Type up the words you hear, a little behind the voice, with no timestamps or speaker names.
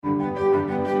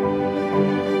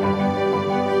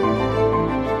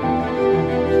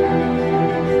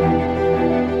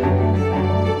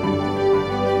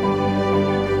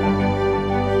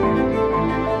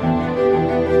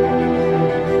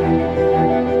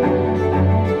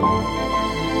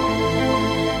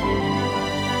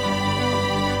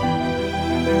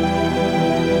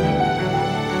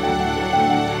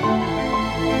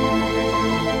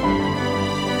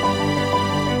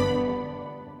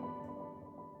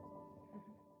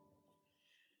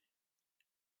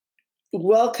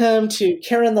Welcome to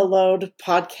Carrying the Load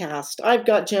podcast. I've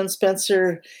got Jen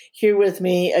Spencer here with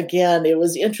me again. It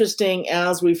was interesting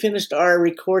as we finished our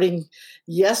recording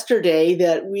yesterday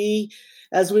that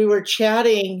as we were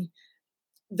chatting,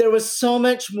 there was so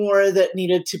much more that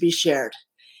needed to be shared.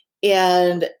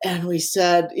 And we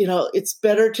said, it's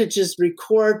better to just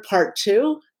record part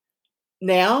 2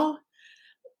 now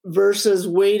versus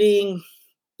waiting,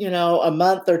 a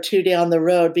month or 2 down the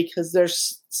road, because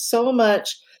there's so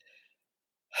much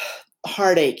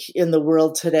heartache in the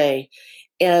world today,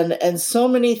 and so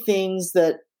many things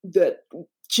that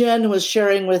Jen was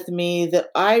sharing with me that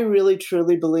I really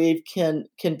truly believe can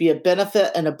be a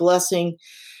benefit and a blessing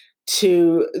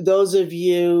to those of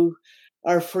you,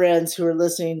 our friends, who are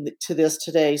listening to this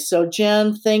today. So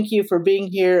Jen, thank you for being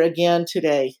here again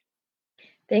today.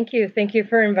 Thank you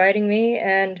for inviting me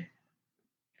and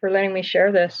for letting me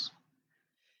share this.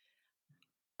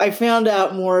 I found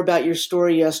out more about your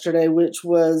story yesterday, which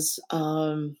was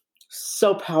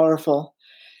so powerful.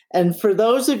 And for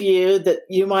those of you that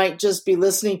you might just be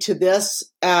listening to this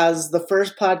as the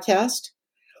first podcast,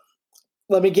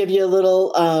 let me give you a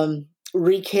little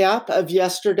recap of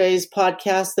yesterday's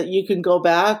podcast that you can go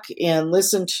back and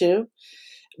listen to.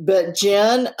 But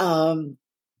Jen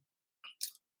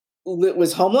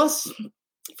was homeless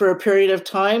for a period of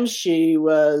time. She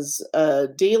was a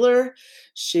dealer.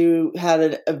 She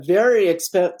had a very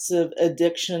expensive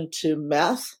addiction to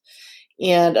meth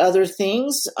and other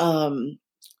things.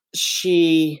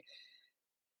 She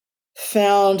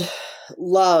found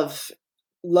love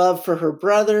for her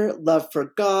brother, love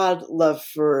for God, love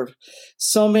for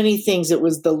so many things. It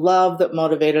was the love that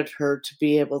motivated her to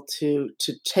be able to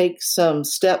take some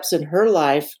steps in her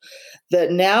life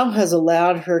that now has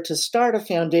allowed her to start a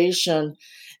foundation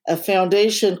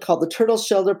called the Turtle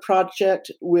Shelter Project,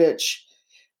 which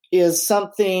is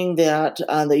something that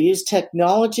they use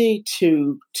technology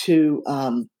to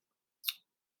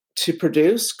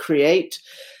create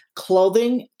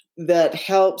clothing that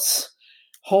helps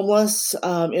homeless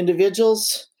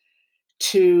individuals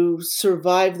to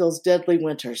survive those deadly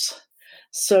winters.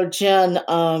 So Jen,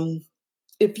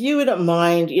 if you wouldn't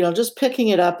mind, just picking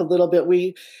it up a little bit,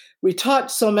 we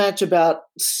talked so much about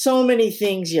so many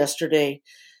things yesterday,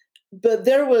 but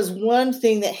there was one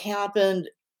thing that happened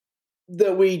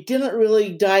that we didn't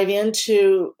really dive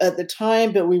into at the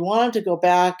time, but we wanted to go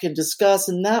back and discuss,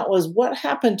 and that was what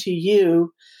happened to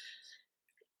you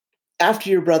after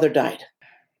your brother died.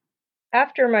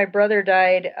 After my brother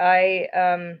died, I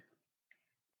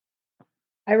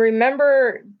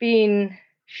remember being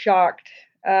shocked.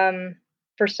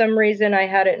 For some reason, I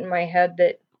had it in my head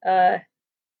that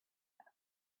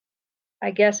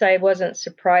I guess I wasn't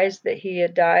surprised that he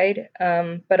had died,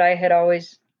 but I had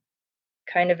always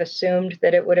kind of assumed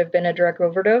that it would have been a drug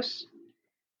overdose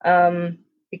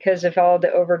because of all the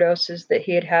overdoses that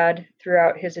he had had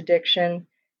throughout his addiction.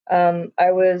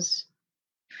 I was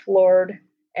floored,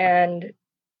 and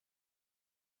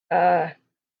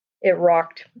it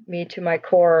rocked me to my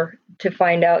core to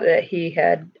find out that he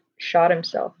had shot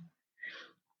himself.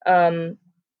 And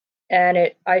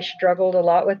I struggled a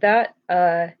lot with that.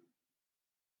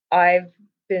 I've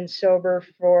been sober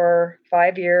for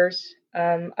 5 years.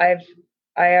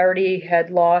 I already had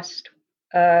lost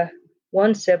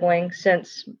one sibling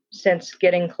since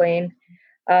getting clean.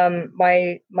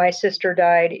 My sister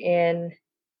died in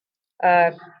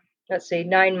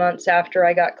 9 months after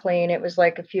I got clean. It was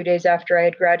like a few days after I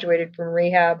had graduated from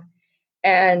rehab,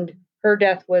 and her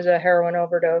death was a heroin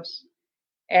overdose.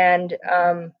 And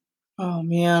oh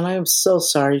man, I am so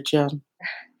sorry, Jen.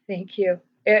 Thank you.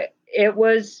 It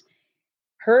was,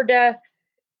 her death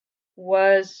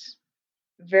was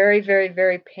very, very,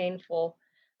 very painful.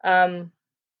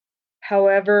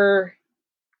 However,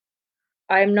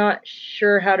 I'm not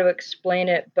sure how to explain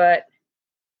it, but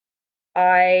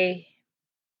I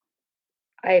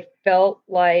felt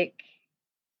like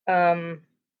I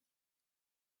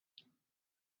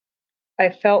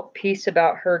felt peace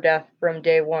about her death from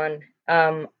day one,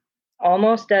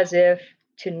 almost as if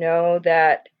to know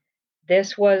that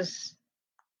this was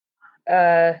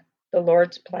the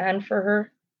Lord's plan for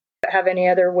her. Have any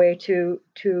other way to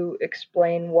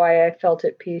explain why I felt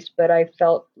at peace, but I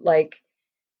felt like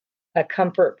a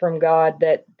comfort from God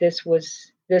that this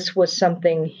was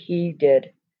something He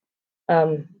did.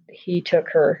 He took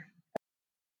her.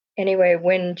 Anyway,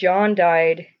 when John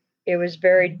died, it was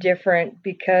very different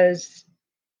because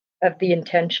of the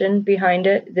intention behind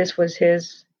it. This was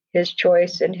his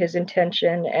choice and his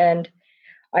intention. And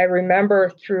I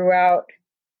remember throughout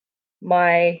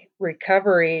my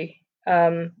recovery,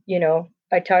 I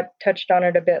touched on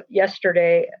it a bit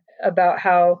yesterday about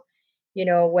how,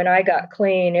 when I got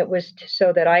clean, it was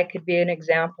so that I could be an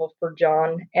example for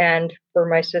John and for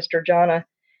my sister Jonna.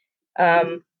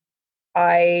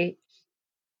 I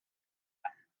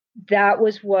That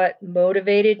was what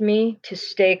motivated me to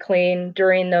stay clean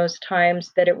during those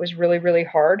times that it was really, really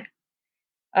hard.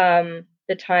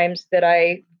 The times that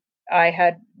I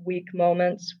had weak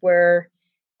moments where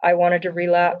I wanted to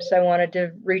relapse, I wanted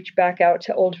to reach back out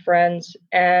to old friends,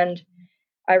 and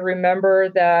I remember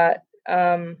that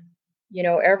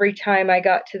every time I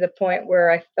got to the point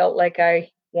where I felt like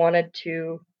I wanted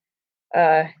to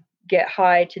get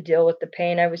high to deal with the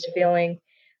pain I was feeling,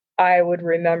 I would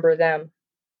remember them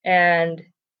and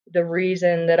the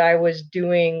reason that I was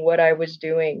doing what I was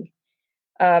doing.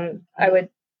 I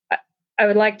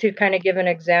would like to kind of give an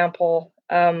example,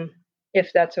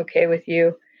 if that's okay with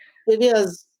you. It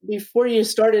is. Before you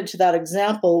started to that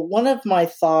example, one of my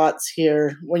thoughts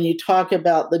here, when you talk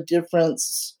about the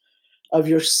difference of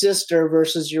your sister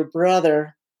versus your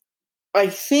brother, I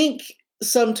think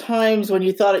sometimes when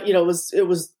you thought it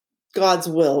was God's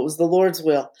will, it was the Lord's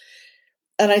will.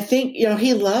 And I think,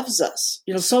 He loves us.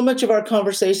 So much of our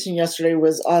conversation yesterday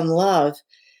was on love.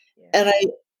 Yeah. And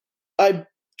I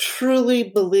truly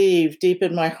believe deep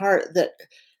in my heart that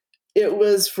it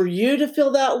was for you to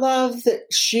feel that love, that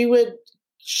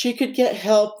she could get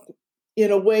help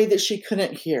in a way that she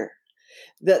couldn't hear.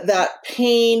 That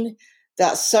pain,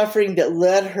 that suffering that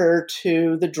led her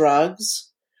to the drugs,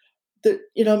 that,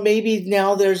 maybe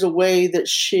now there's a way that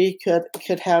she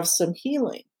could have some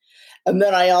healing. And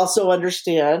then I also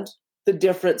understand the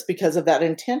difference because of that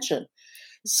intention.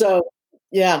 So,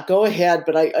 yeah, go ahead.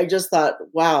 But I just thought,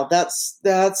 wow,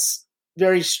 that's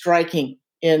very striking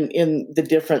in the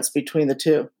difference between the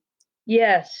two.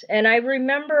 Yes, and I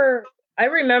remember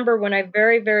when I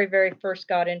very, very, very first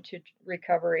got into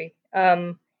recovery.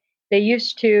 They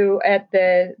used to, at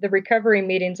the recovery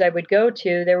meetings I would go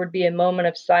to, there would be a moment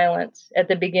of silence at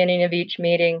the beginning of each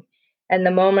meeting, and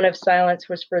the moment of silence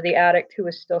was for the addict who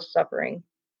was still suffering.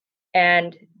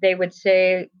 And they would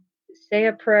say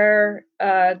a prayer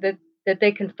that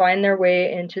they can find their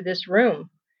way into this room,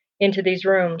 into these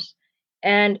rooms.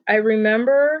 And I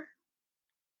remember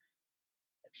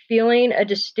feeling a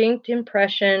distinct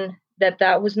impression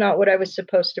that was not what I was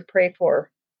supposed to pray for.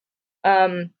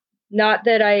 Not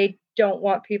that I don't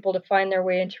want people to find their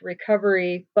way into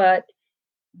recovery, but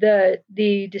the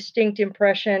distinct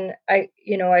impression, I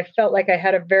felt like I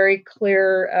had a very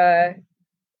clear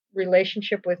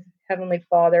relationship with Heavenly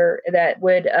Father that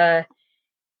would that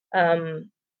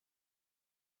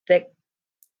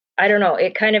I don't know,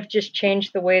 it kind of just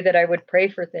changed the way that I would pray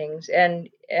for things, and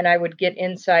I would get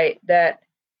insight that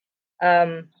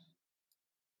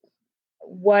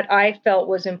what I felt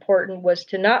was important was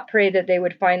to not pray that they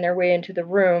would find their way into the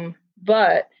room,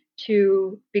 but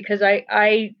because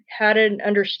I had an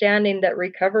understanding that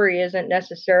recovery isn't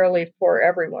necessarily for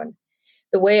everyone.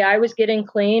 The way I was getting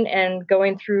clean and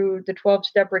going through the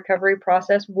 12-step recovery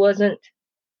process wasn't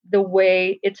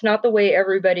it's not the way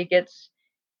everybody gets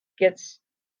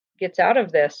out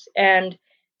of this. And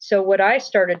so what I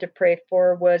started to pray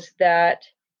for was that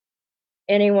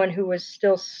anyone who was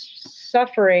still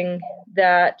suffering,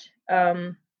 that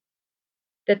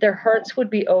their hearts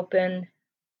would be open,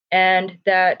 and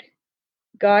that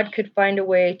God could find a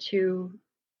way to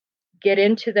get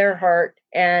into their heart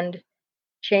and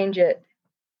change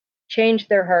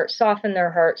their heart, soften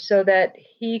their heart, so that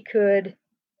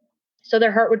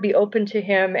their heart would be open to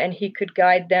Him, and He could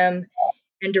guide them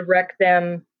and direct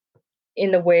them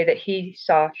in the way that He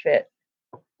saw fit.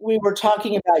 We were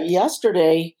talking about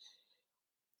yesterday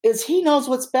is He knows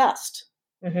what's best.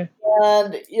 Mm-hmm.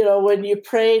 And, when you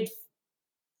prayed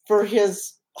for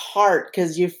His heart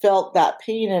because you felt that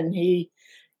pain, and He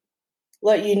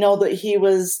let you know that He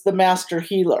was the master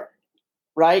healer,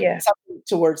 right? Yeah. Something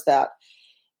towards that.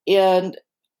 And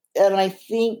I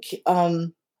think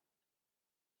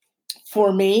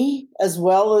for me, as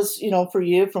well as, for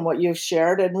you, from what you've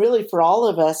shared, and really for all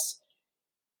of us,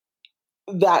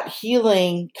 that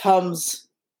healing comes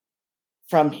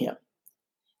from Him.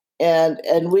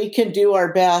 And we can do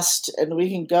our best, and we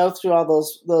can go through all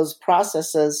those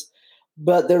processes,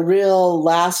 But the real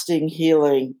lasting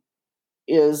healing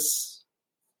is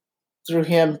through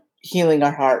him healing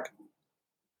our heart.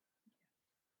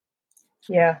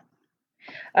 Yeah.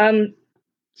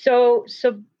 So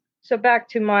back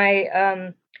to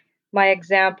my my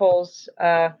examples.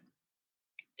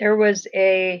 There was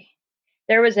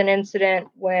an incident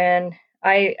when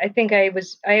I think I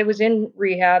was in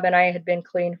rehab, and I had been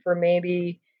clean for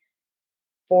maybe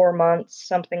 4 months,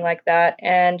 something like that.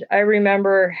 And I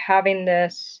remember having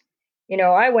this,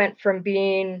 I went from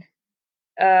being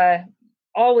uh,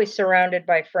 always surrounded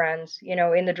by friends,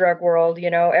 in the drug world.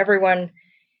 Everyone,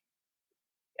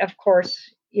 of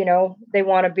course, they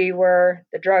want to be where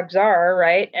the drugs are,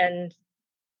 right? And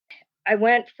I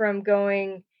went from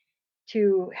going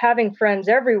to having friends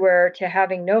everywhere to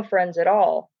having no friends at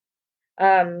all.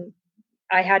 Um,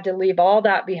 I had to leave all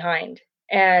that behind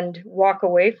and walk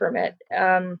away from it,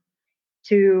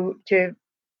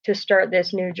 to start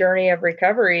this new journey of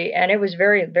recovery. And it was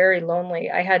very, very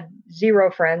lonely. I had zero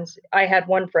friends. I had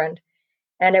one friend,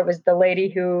 and it was the lady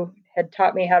who had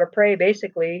taught me how to pray,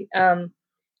 basically,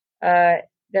 that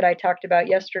I talked about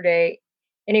yesterday.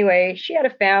 Anyway, she had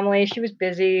a family. She was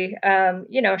busy.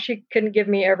 She couldn't give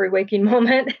me every waking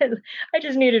moment. I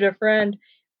just needed a friend.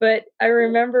 But I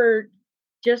remember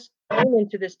just going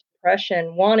into this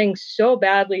depression, wanting so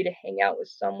badly to hang out with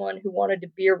someone who wanted to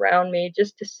be around me,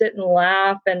 just to sit and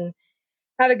laugh and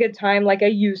have a good time like I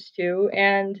used to.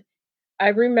 And I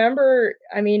remember,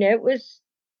 it was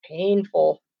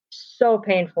painful, so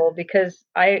painful, because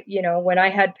when I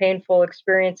had painful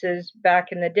experiences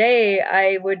back in the day,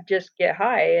 I would just get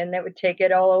high and that would take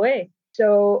it all away.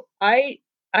 So I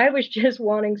was just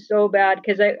wanting so bad,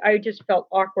 because I just felt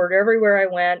awkward everywhere I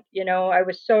went. I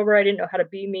was sober. I didn't know how to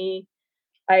be me.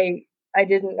 I I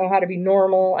didn't know how to be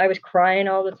normal. I was crying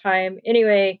all the time.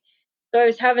 Anyway, so I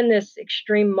was having this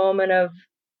extreme moment of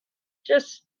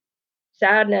just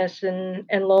sadness and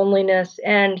loneliness.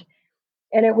 And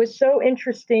it was so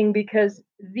interesting, because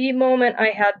the moment I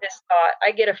had this thought,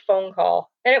 I get a phone call.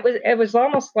 And it was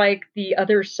almost like the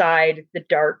other side, the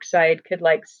dark side, could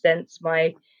like sense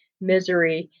my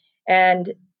misery.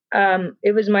 And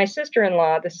it was my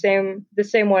sister-in-law, the same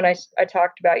one I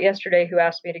talked about yesterday, who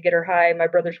asked me to get her high, my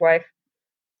brother's wife.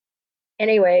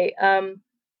 Anyway,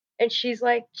 and she's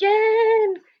like,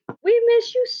 "Jen, we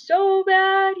miss you so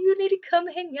bad. You need to come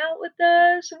hang out with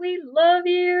us. We love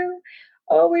you.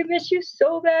 Oh, we miss you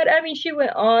so bad." I mean, she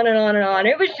went on and on and on.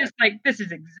 It was just like, this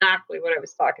is exactly what I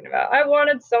was talking about. I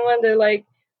wanted someone to like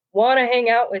want to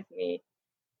hang out with me.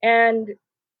 And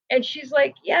she's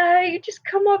like, "Yeah, you just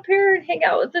come up here and hang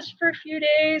out with us for a few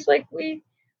days. Like we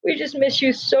just miss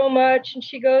you so much." And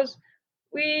she goes,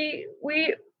 we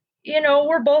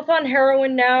we're both on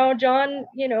heroin now. John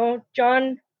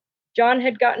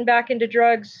had gotten back into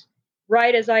drugs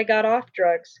right as I got off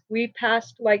drugs. We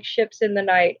passed like ships in the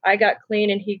night. I got clean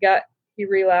and he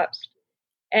relapsed.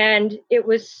 And it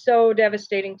was so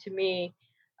devastating to me.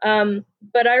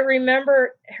 But I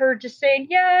remember her just saying,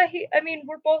 "Yeah,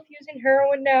 we're both using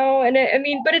heroin now. And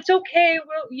but it's okay.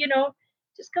 We'll,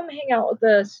 just come hang out with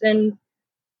us." And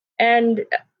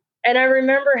and I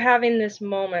remember having this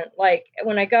moment, like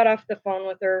when I got off the phone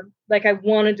with her, like I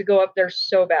wanted to go up there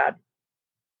so bad.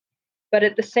 But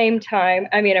at the same time,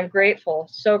 I'm grateful,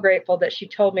 so grateful that she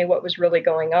told me what was really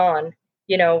going on,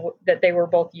 that they were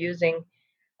both using.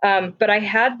 But I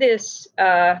had this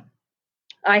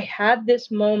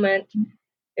moment.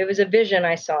 It was a vision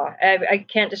I saw. I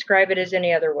can't describe it as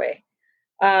any other way.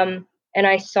 And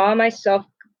I saw myself,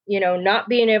 not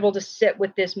being able to sit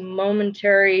with this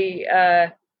momentary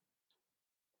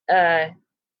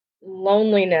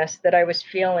loneliness that I was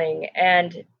feeling.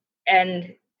 And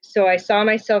so I saw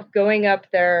myself going up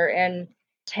there and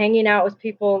hanging out with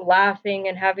people, laughing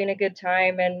and having a good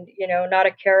time, and not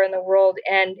a care in the world.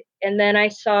 And then I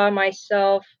saw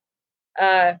myself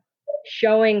uh,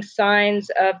 showing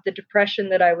signs of the depression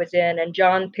that I was in, and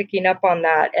John picking up on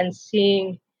that and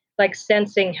seeing, like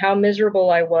sensing how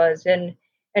miserable I was, and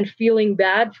feeling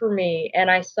bad for me. And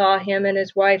I saw him and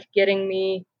his wife getting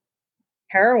me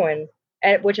heroin,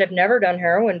 which I've never done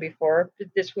heroin before.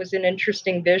 This was an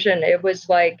interesting vision. It was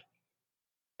like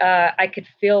I could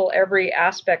feel every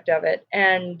aspect of it.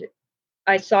 And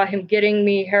I saw him getting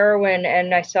me heroin,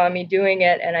 and I saw me doing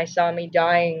it, and I saw me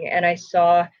dying, and I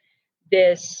saw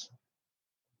this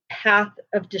path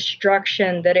of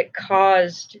destruction that it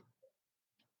caused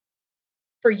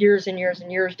for years and years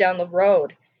and years down the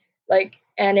road.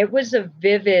 And it was a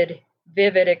vivid,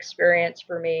 vivid experience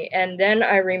for me. And then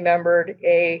I remembered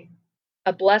a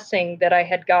blessing that I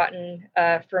had gotten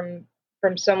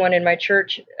from someone in my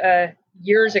church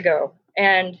years ago.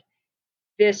 And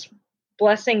this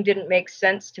blessing didn't make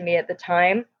sense to me at the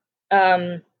time.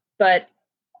 But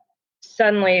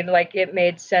suddenly, like, it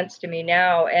made sense to me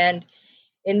now. And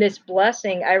in this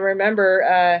blessing, I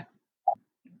remember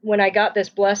when I got this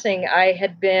blessing, I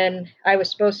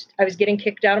was getting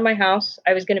kicked out of my house.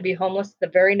 I was going to be homeless the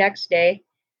very next day.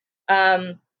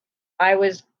 I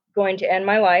was going to end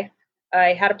my life.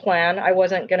 I had a plan. I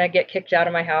wasn't going to get kicked out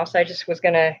of my house. I just was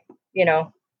going to,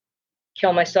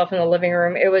 kill myself in the living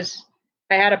room.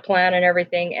 I had a plan and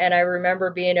everything. And I remember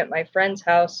being at my friend's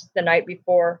house the night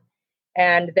before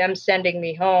and them sending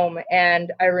me home.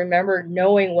 And I remember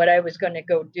knowing what I was going to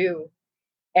go do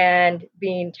and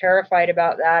being terrified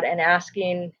about that and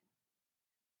asking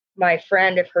my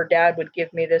friend if her dad would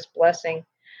give me this blessing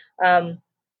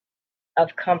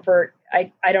of comfort.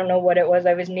 I don't know what it was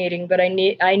I was needing, but I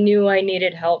knew I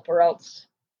needed help, or else,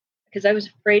 because I was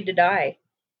afraid to die.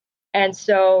 And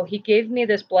so he gave me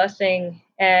this blessing,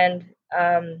 and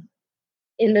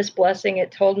in this blessing,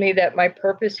 it told me that my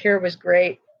purpose here was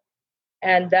great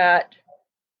and that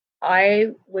I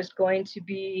was going to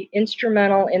be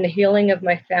instrumental in the healing of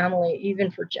my family,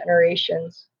 even for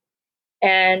generations.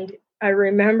 And I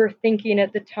remember thinking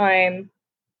at the time,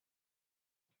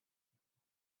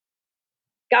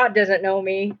 God doesn't know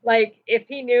me. Like, if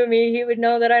he knew me, he would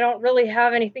know that I don't really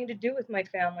have anything to do with my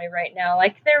family right now.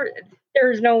 Like,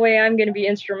 there's no way I'm going to be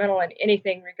instrumental in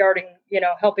anything regarding,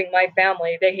 helping my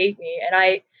family. They hate me. And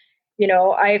I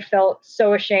felt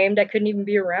so ashamed. I couldn't even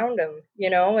be around them,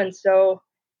 and so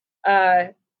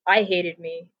I hated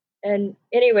me. And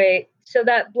anyway, so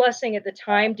that blessing at the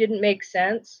time didn't make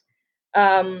sense.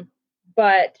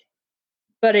 But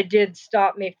it did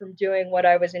stop me from doing what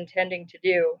I was intending to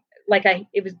do. Like,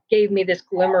 gave me this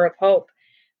glimmer of hope.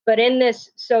 But in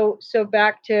this, so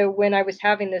back to when I was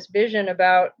having this vision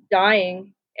about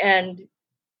dying and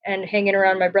hanging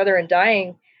around my brother and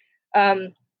dying,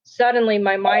 suddenly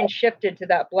my mind shifted to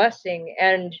that blessing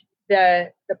and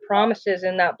the promises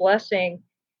in that blessing.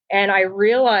 And I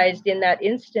realized in that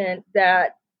instant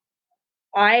that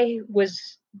I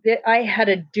had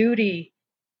a duty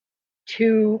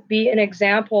to be an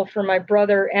example for my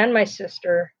brother and my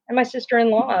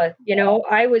sister-in-law.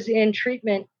 I was in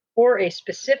treatment for a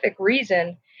specific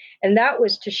reason, and that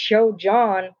was to show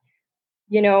John,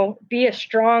 be a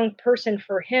strong person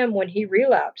for him when he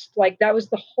relapsed. Like, that was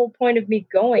the whole point of me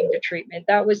going to treatment.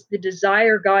 That was the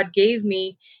desire God gave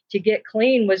me to get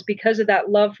clean, was because of that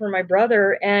love for my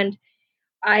brother. And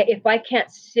if I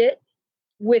can't sit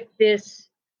with this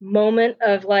moment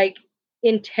of like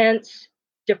intense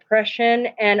depression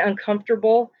and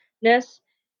uncomfortableness,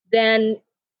 then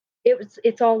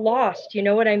it's all lost. You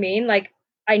know what I mean? Like,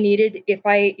 I needed, if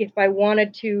I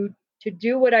wanted to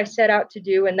do what I set out to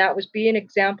do, and that was be an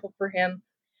example for him,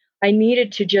 I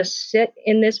needed to just sit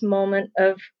in this moment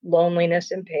of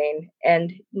loneliness and pain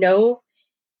and know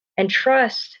and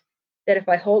trust that if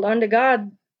I hold on to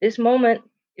God, this moment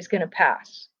is going to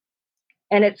pass.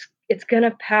 And it's going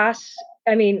to pass.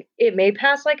 I mean, it may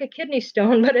pass like a kidney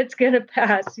stone, but it's going to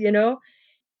pass,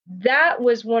 That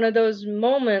was one of those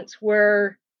moments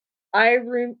where I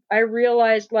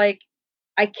realized, like,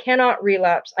 I cannot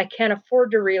relapse. I can't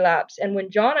afford to relapse. And when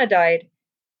Jonna died,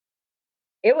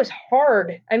 it was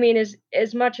hard. I mean,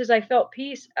 as much as I felt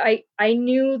peace, I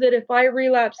knew that if I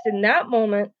relapsed in that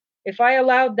moment, if I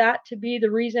allowed that to be the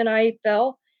reason I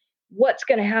fell, what's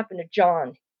going to happen to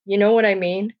John? You know what I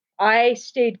mean? I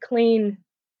stayed clean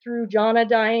through Jonna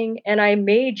dying, and I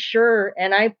made sure,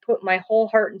 and I put my whole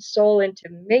heart and soul into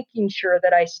making sure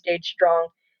that I stayed strong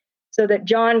so that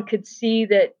John could see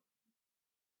that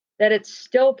it's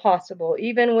still possible,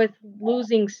 even with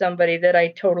losing somebody that I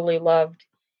totally loved.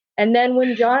 And then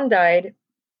when John died,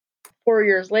 4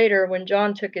 years later, when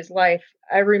John took his life,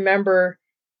 I remember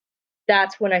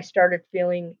that's when I started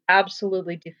feeling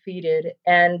absolutely defeated.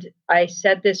 And I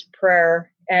said this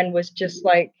prayer and was just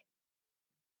like,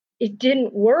 it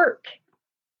didn't work.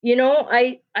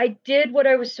 I did what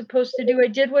I was supposed to do. I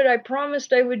did what I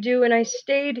promised I would do, and I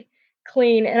stayed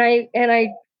clean, and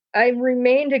I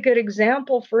remained a good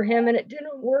example for him, and it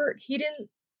didn't work. He didn't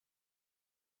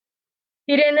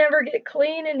ever get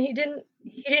clean, and he didn't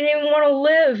even want to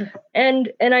live.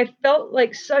 And I felt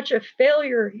like such a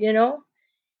failure,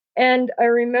 And I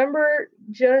remember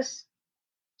just,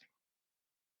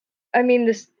 I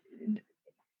mean,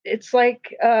 it's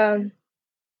like,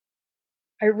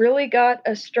 I really got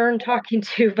a stern talking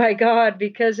to by God,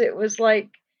 because it was like,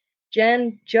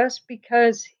 Jen, just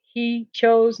because he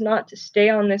chose not to stay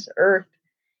on this earth,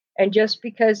 and just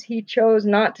because he chose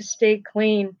not to stay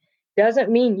clean, doesn't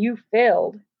mean you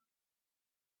failed.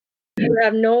 You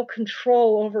have no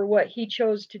control over what he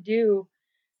chose to do.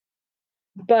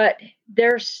 but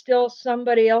there's still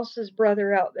somebody else's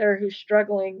brother out there who's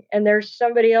struggling, and there's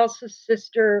somebody else's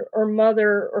sister or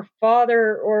mother or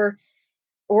father or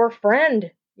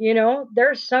friend.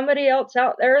 There's somebody else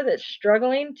out there that's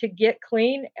struggling to get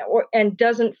clean, and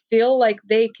doesn't feel like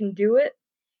they can do it,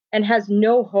 and has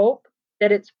no hope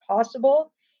that it's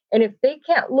possible. And if they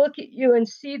can't look at you and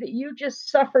see that you just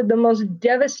suffered the most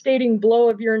devastating blow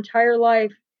of your entire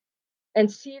life, and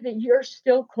see that you're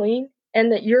still clean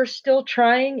and that you're still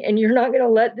trying and you're not going to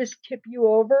let this tip you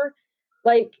over,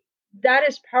 like, that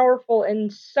is powerful.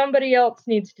 And somebody else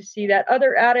needs to see that.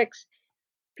 Other addicts,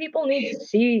 people need to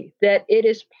see that it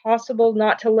is possible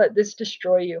not to let this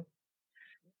destroy you.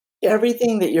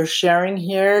 Everything that you're sharing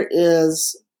here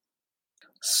is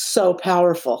so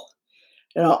powerful.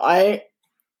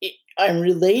 I'm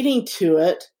relating to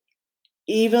it,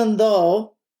 even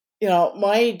though,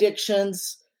 my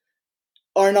addictions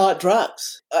are not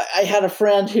drugs. I had a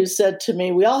friend who said to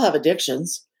me, we all have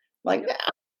addictions. I'm like,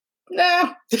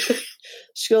 nah.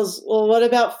 She goes, well, what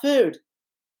about food?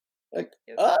 Like,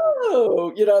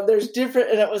 oh, there's different.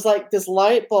 And it was like this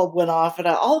light bulb went off, and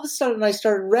all of a sudden I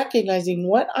started recognizing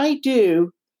what I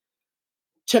do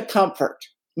to comfort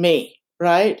me,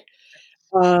 right?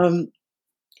 And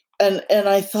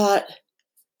I thought,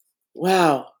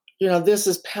 wow, this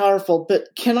is powerful. But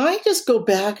can I just go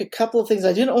back a couple of things?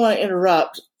 I didn't want to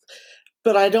interrupt,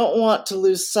 but I don't want to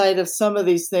lose sight of some of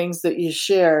these things that you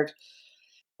shared.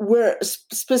 Where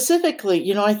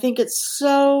specifically, I think it's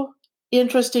so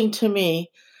interesting to me.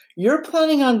 You're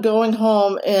planning on going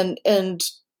home and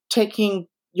taking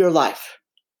your life,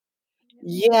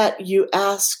 yet you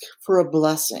ask for a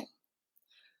blessing.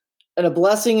 And a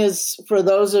blessing is, for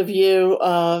those of you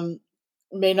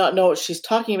may not know what she's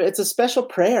talking about, it's a special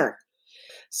prayer.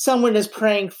 Someone is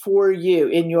praying for you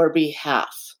in your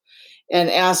behalf and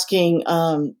asking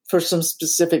for some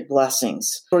specific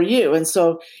blessings for you. And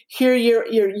so here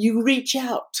you reach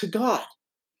out to God.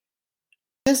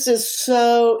 This is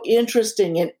so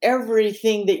interesting in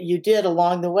everything that you did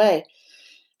along the way.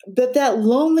 But that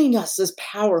loneliness is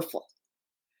powerful.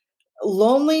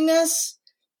 Loneliness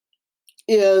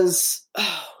is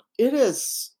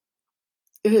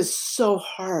so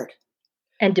hard.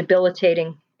 And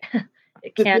debilitating.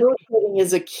 Debilitating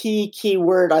is a key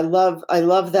word. I love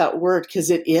that word,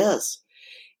 because it is.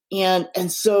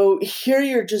 And so here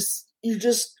you're just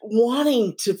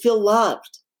wanting to feel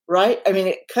loved, right? I mean,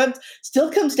 it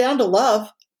still comes down to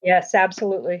love. Yes,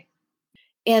 absolutely.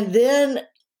 And then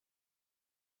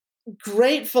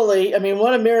gratefully, I mean,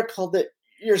 what a miracle that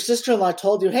your sister-in-law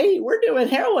told you, hey, we're doing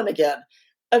heroin again.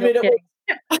 I mean,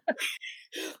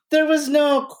 there was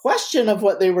no question of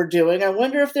what they were doing. I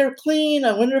wonder if they're clean.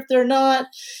 I wonder if they're not.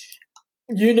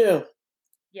 You knew.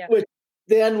 Yeah. Which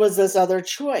then was this other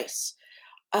choice.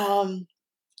 But,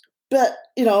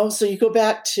 so you go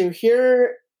back to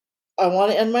here, I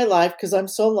want to end my life because I'm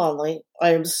so lonely.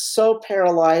 I am so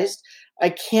paralyzed. I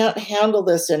can't handle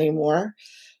this anymore.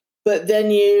 But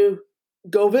then you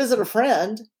go visit a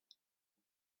friend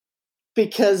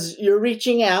because you're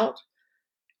reaching out.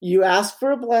 You ask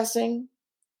for a blessing.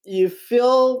 You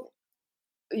feel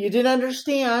you didn't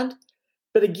understand.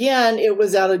 But again, it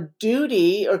was out of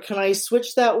duty, or can I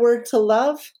switch that word to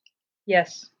love?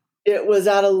 Yes. It was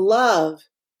out of love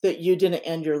that you didn't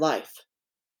end your life,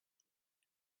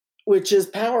 which is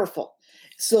powerful.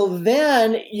 So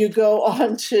then you go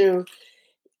on to,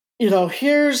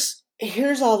 here's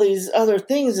all these other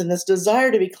things and this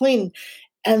desire to be clean.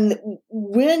 And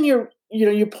when you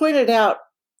pointed out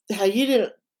how you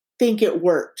didn't think it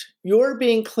worked. Your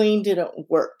being clean didn't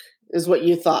work, is what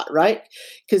you thought, right?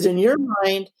 Because in your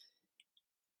mind,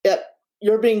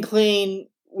 your being clean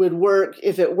would work.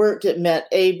 If it worked, it meant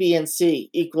A, B, and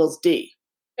C equals D.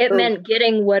 It meant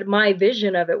getting what my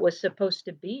vision of it was supposed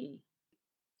to be.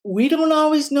 We don't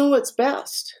always know what's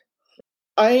best.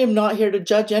 I am not here to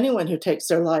judge anyone who takes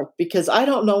their life, because I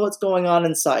don't know what's going on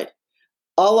inside.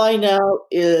 All I know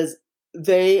is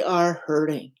they are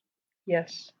hurting.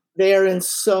 Yes. They are in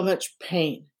so much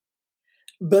pain.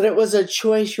 But it was a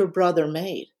choice your brother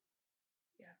made.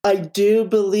 Yeah. I do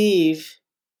believe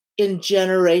in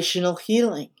generational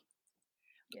healing.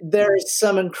 There are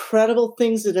some incredible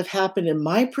things that have happened in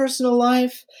my personal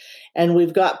life, and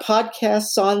we've got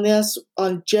podcasts on this,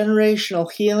 on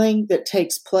generational healing that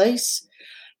takes place,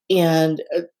 and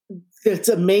it's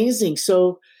amazing.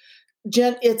 So,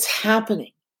 Jen, it's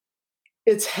happening.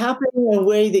 It's happening in a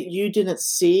way that you didn't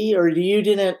see or you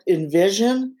didn't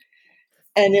envision,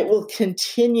 and it will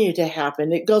continue to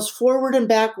happen. It goes forward and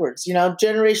backwards,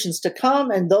 generations to come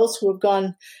and those who have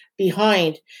gone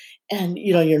behind. And,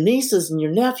 your nieces and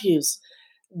your nephews,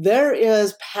 there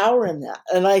is power in that.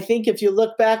 And I think if you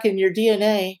look back in your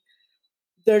DNA,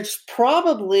 there's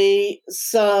probably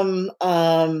some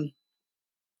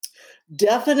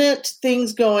definite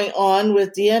things going on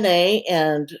with DNA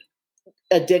and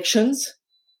addictions.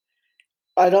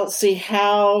 I don't see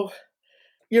how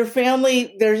your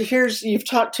family you've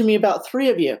talked to me about 3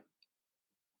 of you.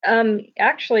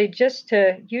 Actually,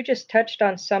 you just touched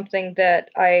on something that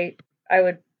I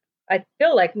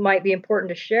feel like might be important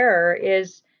to share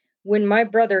is when my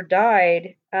brother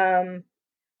died,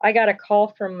 I got a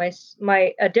call from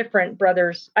my different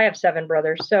brothers. I have 7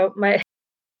 brothers. So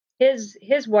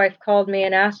his wife called me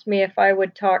and asked me if I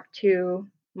would talk to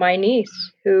my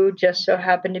niece, who just so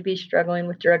happened to be struggling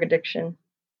with drug addiction.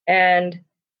 And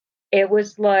it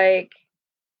was like,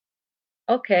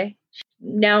 okay,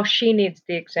 now she needs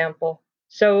the example.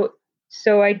 So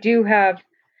I do have,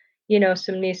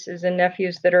 some nieces and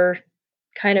nephews that are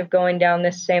kind of going down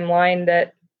this same line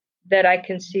that I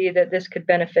can see that this could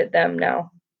benefit them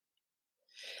now.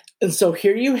 And so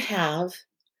here you have,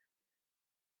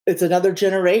 it's another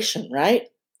generation, right?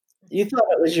 You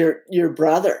thought it was your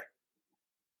brother,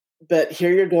 but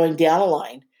here you're going down a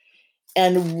line.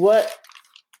 And what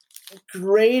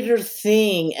greater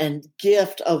thing and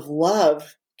gift of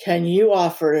love can you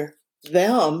offer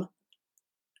them?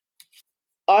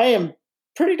 I am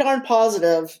pretty darn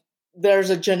positive there's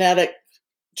a genetic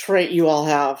trait you all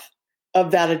have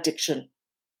of that addiction.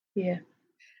 Yeah.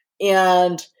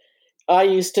 And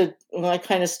I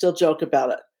kind of still joke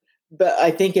about it, but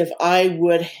I think if I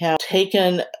would have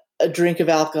taken a drink of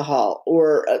alcohol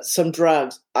or some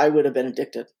drugs, I would have been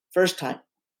addicted first time.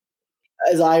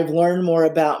 As I've learned more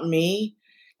about me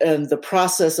and the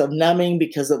process of numbing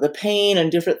because of the pain and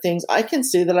different things, I can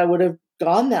see that I would have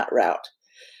gone that route.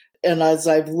 And as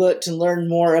I've looked and learned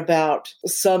more about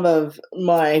some of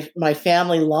my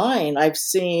family line, I've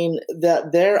seen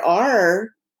that there are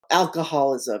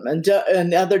alcoholism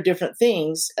and other different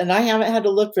things, and I haven't had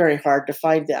to look very hard to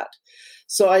find that.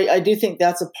 So I do think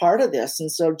that's a part of this.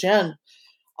 And so, Jen,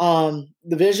 the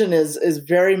vision is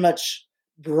very much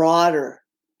broader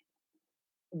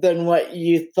than what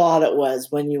you thought it was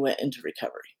when you went into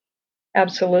recovery.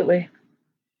 Absolutely.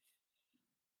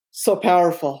 So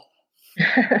powerful.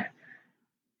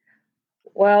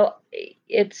 Well,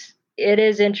 it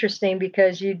is interesting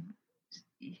because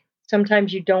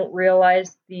sometimes you don't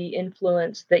realize the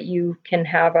influence that you can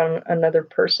have on another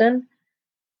person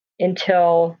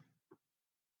until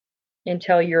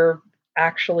you're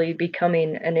actually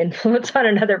becoming an influence on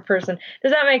another person.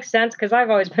 Does that make sense? Because I've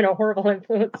always been a horrible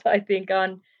influence, I think,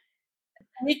 on.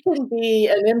 We can be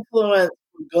an influence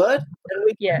for good, and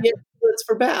we can be an influence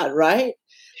for bad, right?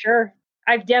 Sure.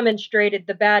 I've demonstrated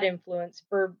the bad influence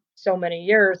for so many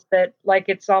years that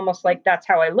it's almost like that's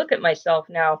how I look at myself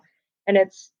now. And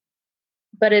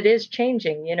but it is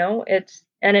changing,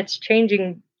 it's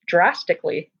changing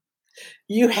drastically.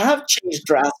 You have changed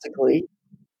drastically,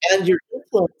 and your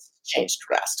influence changed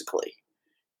drastically.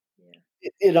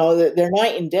 Yeah. They're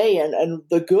night and day, and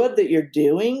the good that you're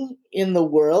doing in the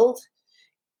world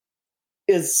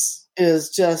is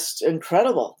just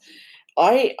incredible.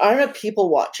 I'm a people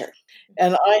watcher,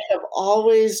 and I have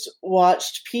always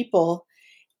watched people,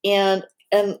 and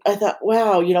I thought,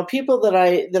 wow, people that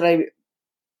I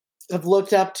have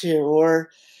looked up to, or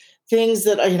things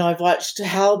that I've watched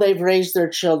how they've raised their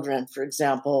children, for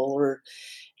example,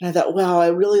 and I thought, wow, I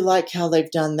really like how they've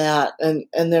done that, and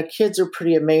their kids are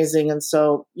pretty amazing, and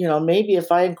so maybe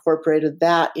if I incorporated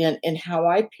that in how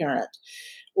I parent,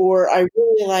 or I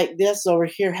really like this over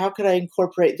here, how could I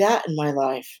incorporate that in my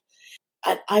life?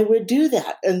 I would do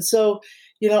that. And so,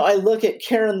 I look at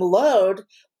Karen Load,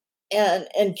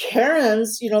 and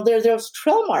Karen's, they're those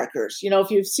trail markers. If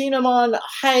you've seen them on a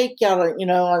hike out,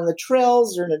 on the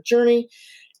trails or in a journey,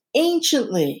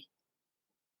 anciently,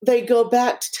 they go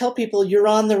back to tell people you're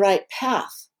on the right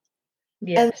path.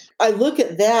 Yes. And I look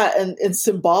at that, and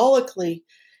symbolically,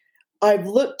 I've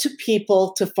looked to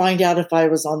people to find out if I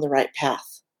was on the right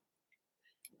path.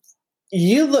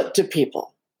 You look to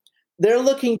people. They're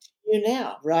looking to you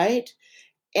now, right?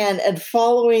 And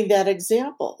following that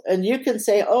example. And you can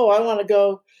say, oh, I want to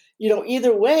go,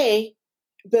 either way,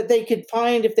 but they could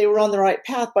find if they were on the right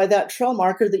path by that trail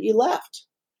marker that you left.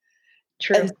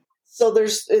 True. And so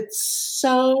it's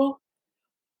so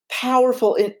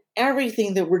powerful in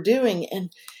everything that we're doing.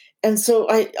 And so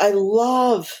I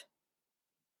love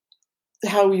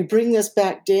how you bring this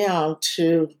back down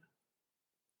to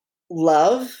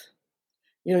love.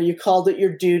 You called it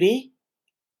your duty.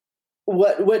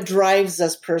 What drives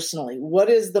us personally? What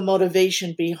is the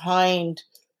motivation behind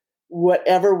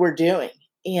whatever we're doing?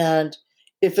 And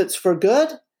if it's for good,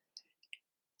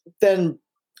 then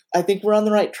I think we're on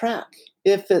the right track.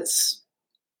 If it's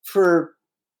for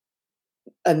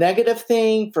a negative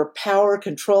thing, for power,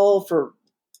 control, for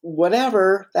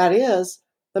whatever that is,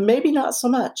 then maybe not so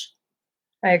much.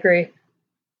 I agree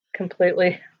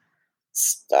completely.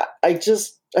 I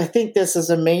think this is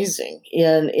amazing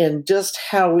in just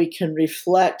how we can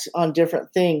reflect on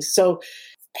different things. So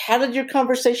how did your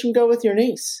conversation go with your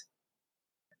niece?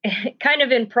 Kind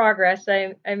of in progress.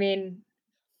 I mean,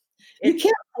 you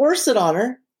can't force it on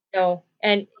her. No,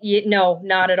 and no,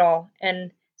 not at all.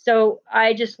 And so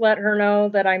I just let her know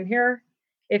that I'm here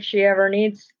if she ever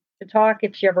needs to talk,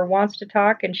 if she ever wants to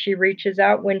talk, and she reaches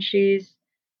out when she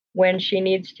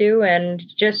needs to, and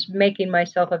just making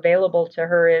myself available to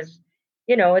her is,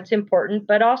 it's important.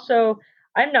 But also,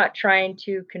 I'm not trying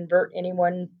to convert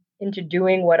anyone into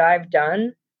doing what I've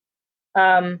done.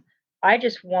 I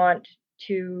just want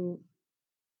to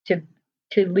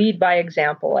lead by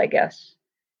example, I guess.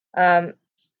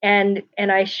 And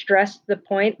I stressed the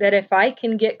point that if I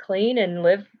can get clean and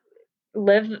live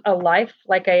a life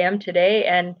like I am today,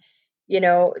 and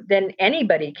then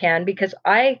anybody can, because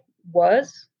I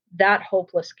was that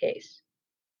hopeless case.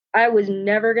 I was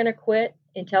never going to quit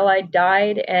until I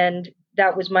died, and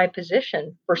that was my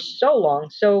position for so long.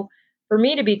 So for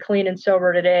me to be clean and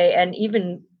sober today, and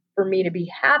even for me to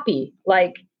be happy,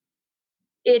 like,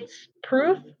 it's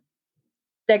proof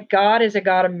that God is a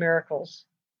God of miracles.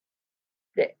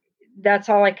 That's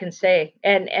all I can say.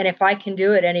 And if I can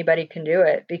do it, anybody can do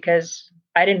it, because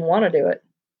I didn't want to do it.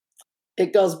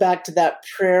 It goes back to that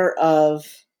prayer of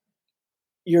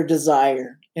your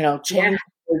desire, change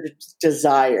your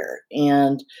desire.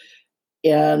 And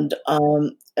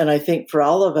I think for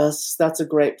all of us, that's a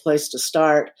great place to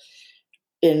start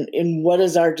in what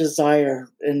is our desire,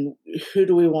 and who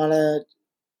do we want to,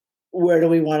 where do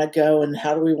we want to go, and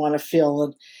how do we want to feel,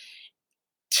 and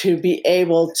to be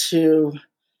able to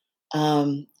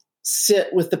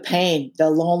sit with the pain, the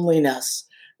loneliness.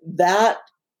 That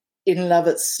in and of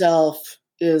itself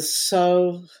is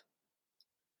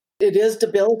it is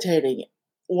debilitating.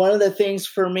 One of the things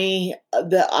for me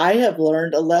that I have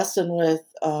learned a lesson with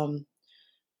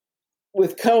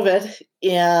COVID,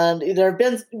 and there have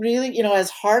been really, as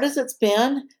hard as it's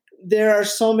been, there are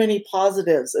so many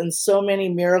positives and so many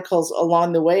miracles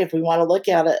along the way if we want to look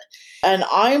at it. And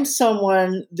I'm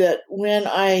someone that when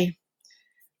I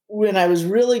was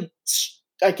really,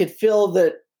 I could feel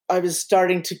that I was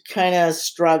starting to kind of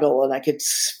struggle, and I could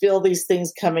feel these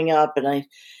things coming up, and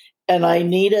I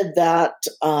needed that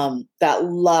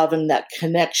love and that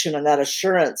connection and that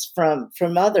assurance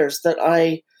from others that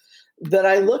I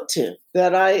look to,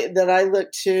 that I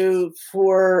look to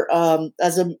for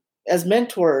as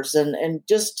mentors and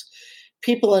just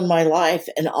people in my life.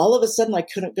 And all of a sudden I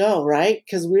couldn't go, right?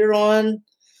 Because we're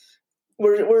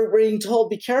being told,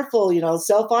 be careful,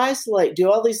 self-isolate,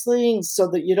 do all these things so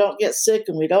that you don't get sick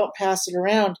and we don't pass it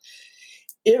around.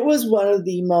 It was one of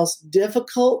the most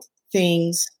difficult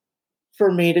things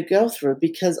for me to go through,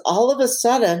 because all of a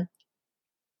sudden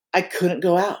I couldn't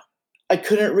go out. I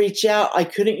couldn't reach out. I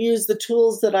couldn't use the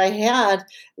tools that I had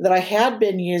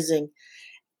been using.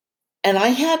 And I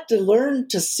had to learn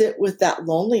to sit with that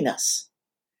loneliness.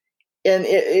 And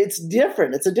it's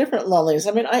different. It's a different loneliness.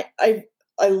 I mean, I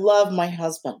love my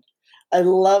husband. I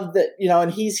love that,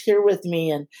 and he's here with me.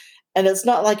 And it's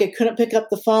not like I couldn't pick up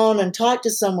the phone and talk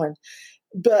to someone,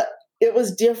 but it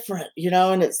was different,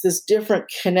 and it's this different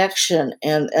connection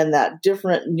and that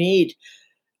different need.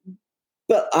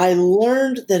 But I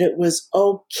learned that it was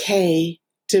okay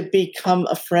to become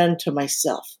a friend to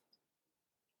myself.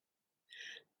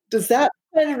 Does that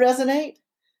kind of resonate?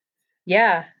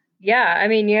 Yeah. Yeah. I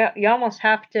mean, you almost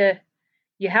have to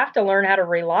learn how to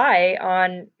rely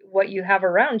on what you have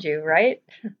around you, right?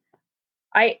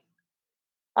 I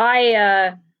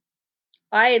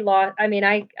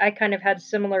kind of had a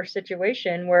similar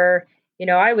situation where,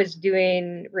 I was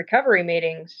doing recovery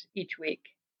meetings each week,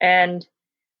 and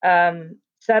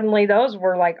suddenly those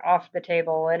were like off the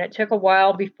table. And it took a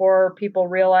while before people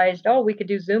realized, oh, we could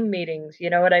do Zoom meetings, you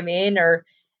know what I mean? Or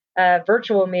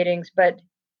virtual meetings. But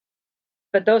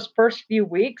those first few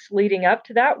weeks leading up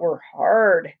to that were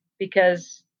hard,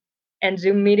 and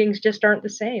Zoom meetings just aren't the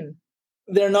same.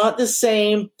 They're not the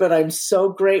same, but I'm so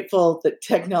grateful that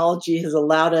technology has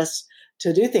allowed us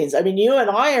to do things. I mean, you and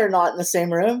I are not in the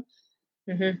same room.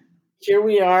 Mm-hmm. Here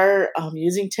we are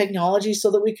using technology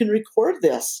so that we can record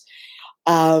this.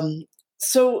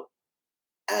 So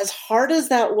as hard as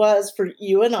that was for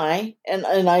you and I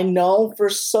know for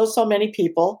so many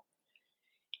people,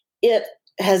 it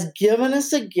has given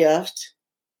us a gift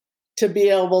to be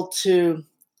able to,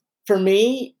 for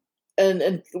me,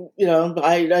 and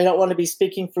I don't want to be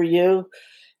speaking for you,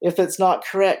 if it's not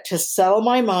correct, to settle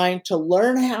my mind, to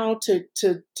learn how to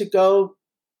go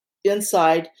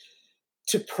inside,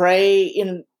 to pray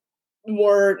in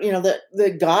more,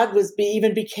 that God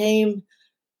even became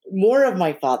more of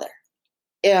my father,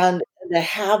 and to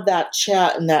have that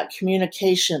chat and that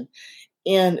communication,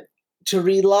 and to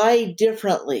rely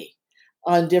differently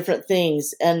on different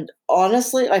things. And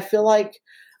honestly, I feel like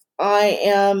I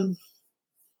am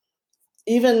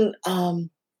even,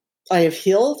 I have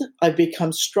healed, I've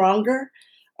become stronger,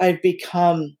 I've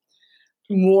become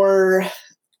more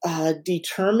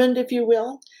determined, if you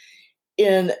will,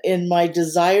 in my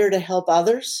desire to help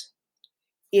others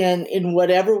in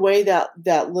whatever way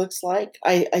that looks like.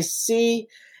 I see,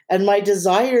 and my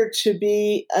desire to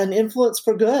be an influence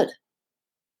for good,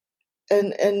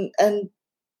 and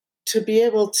to be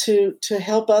able to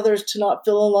help others to not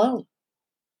feel alone.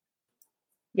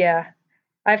 Yeah,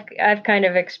 I've kind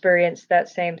of experienced that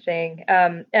same thing.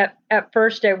 At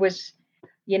first, I was,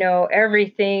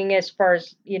 everything as far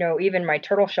as even my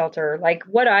turtle shelter. Like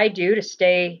what I do to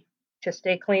stay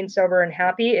clean, sober, and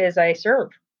happy is I serve.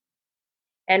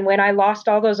 And when I lost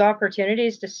all those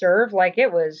opportunities to serve, like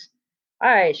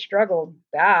I struggled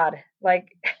bad.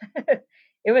 Like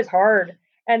it was hard.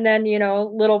 And then,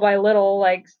 little by little,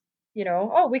 like,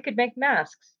 oh, we could make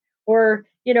masks, or,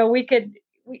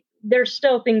 there's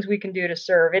still things we can do to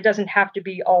serve. It doesn't have to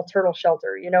be all turtle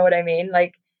shelter. You know what I mean?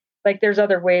 Like there's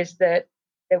other ways that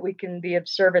we can be of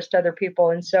service to other people.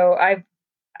 And so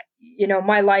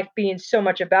my life being so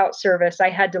much about service, I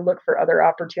had to look for other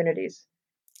opportunities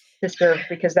to serve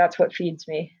because that's what feeds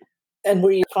me. And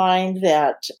where you find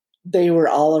that they were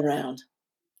all around.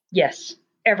 Yes,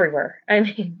 everywhere. I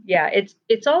mean, yeah,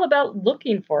 it's all about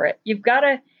looking for it. You've got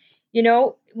to,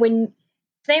 when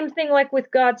same thing like with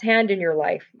God's hand in your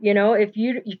life. If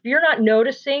you're not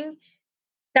noticing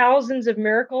thousands of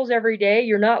miracles every day,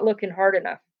 you're not looking hard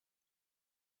enough.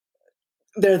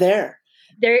 They're there.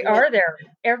 They are there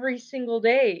every single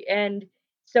day. And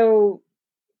so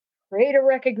pray to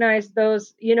recognize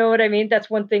those, you know what I mean? That's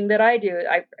one thing that I do.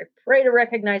 I pray to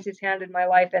recognize his hand in my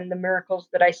life and the miracles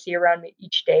that I see around me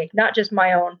each day, not just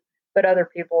my own, but other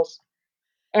people's.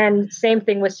 And same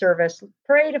thing with service.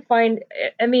 Pray to find,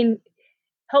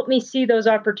 help me see those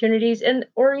opportunities,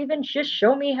 or even just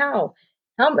show me how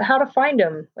to find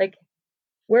them, like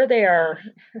where they are.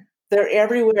 They're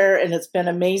everywhere. And it's been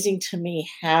amazing to me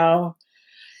how,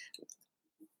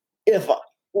 if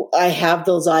I have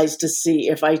those eyes to see,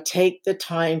 if I take the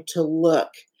time to look,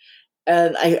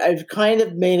 and I've kind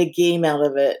of made a game out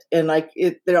of it. And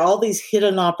there are all these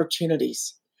hidden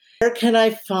opportunities. Where can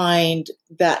I find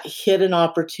that hidden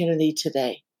opportunity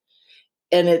today?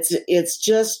 And it's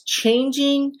just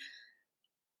changing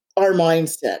our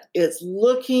mindset. It's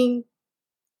looking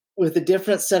with a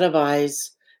different set of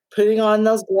eyes, putting on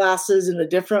those glasses in a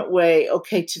different way.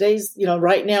 Okay, today's,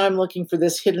 right now I'm looking for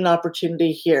this hidden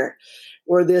opportunity here,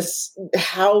 or this,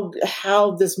 how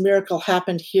this miracle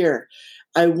happened here.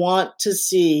 I want to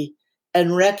see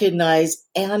and recognize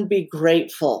and be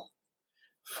grateful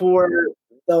for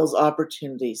those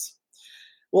opportunities.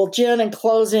 Well, Jen, in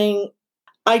closing,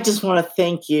 I just want to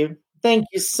thank you. Thank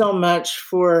you so much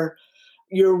for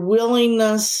your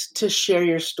willingness to share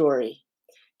your story,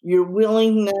 your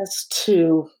willingness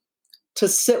to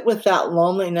sit with that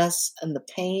loneliness and the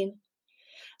pain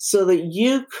so that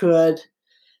you could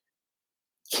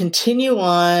continue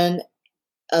on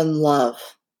and love.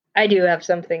 I do have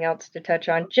something else to touch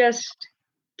on. Just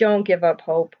don't give up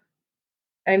hope.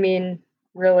 I mean,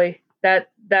 really,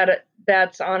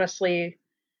 that's honestly,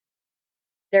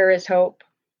 there is hope.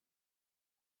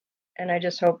 And I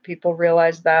just hope people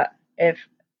realize that if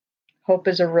hope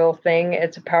is a real thing,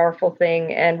 it's a powerful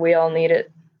thing, and we all need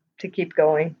it to keep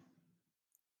going.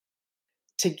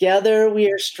 Together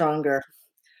we are stronger.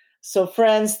 So,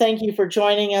 friends, thank you for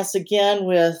joining us again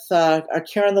with our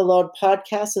Carrying the Load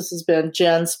podcast. This has been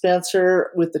Jen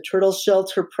Spencer with the Turtle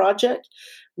Shelter Project.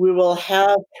 We will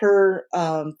have her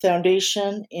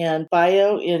foundation and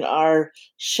bio in our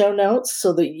show notes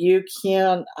so that you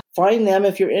can find them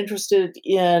if you're interested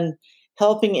in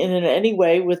helping in any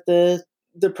way with the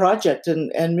project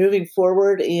and moving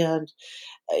forward and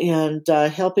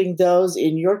helping those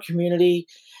in your community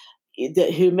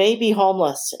who may be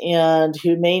homeless and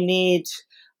who may need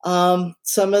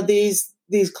some of these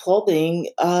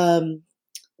clothing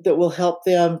that will help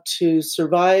them to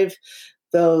survive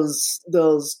those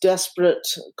desperate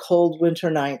cold winter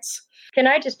nights. Can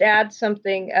I just add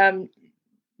something?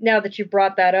 Now that you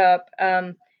brought that up,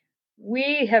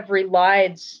 we have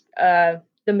relied the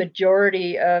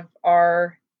majority of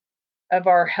our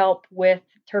help with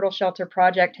Turtle Shelter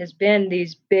Project has been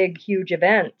these big, huge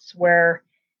events where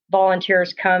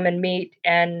volunteers come and meet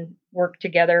and work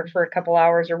together for a couple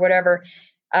hours or whatever.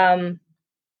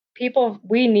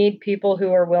 We need people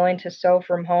who are willing to sew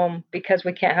from home because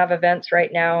we can't have events right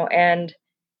now. And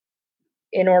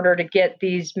in order to get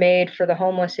these made for the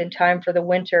homeless in time for the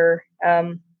winter,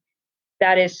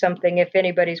 that is something, if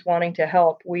anybody's wanting to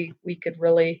help, we could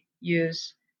really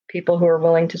use people who are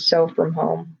willing to sew from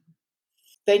home.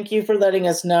 Thank you for letting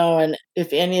us know. And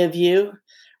if any of you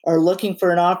are looking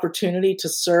for an opportunity to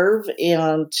serve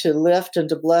and to lift and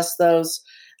to bless those,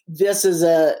 this is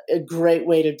a great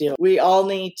way to do it. We all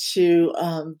need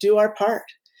to do our part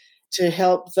to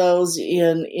help those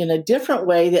in a different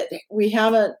way that we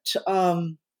haven't,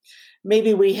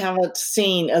 maybe we haven't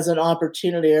seen as an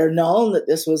opportunity or known that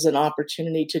this was an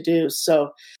opportunity to do.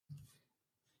 So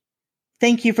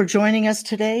thank you for joining us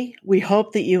today. We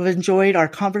hope that you've enjoyed our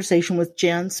conversation with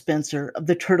Jen Spencer of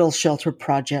the Turtle Shelter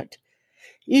Project.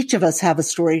 Each of us have a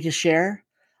story to share.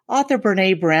 Author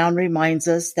Brene Brown reminds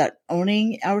us that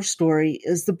owning our story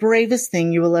is the bravest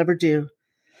thing you will ever do.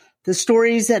 The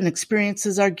stories and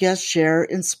experiences our guests share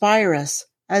inspire us,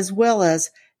 as well as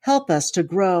help us to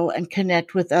grow and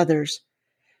connect with others.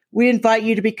 We invite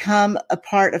you to become a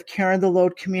part of Carrying the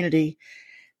Load community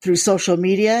through social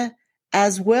media,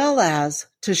 as well as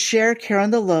to share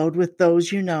Carrying the Load with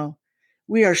those you know.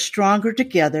 We are stronger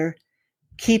together.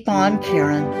 Keep on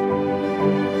caring.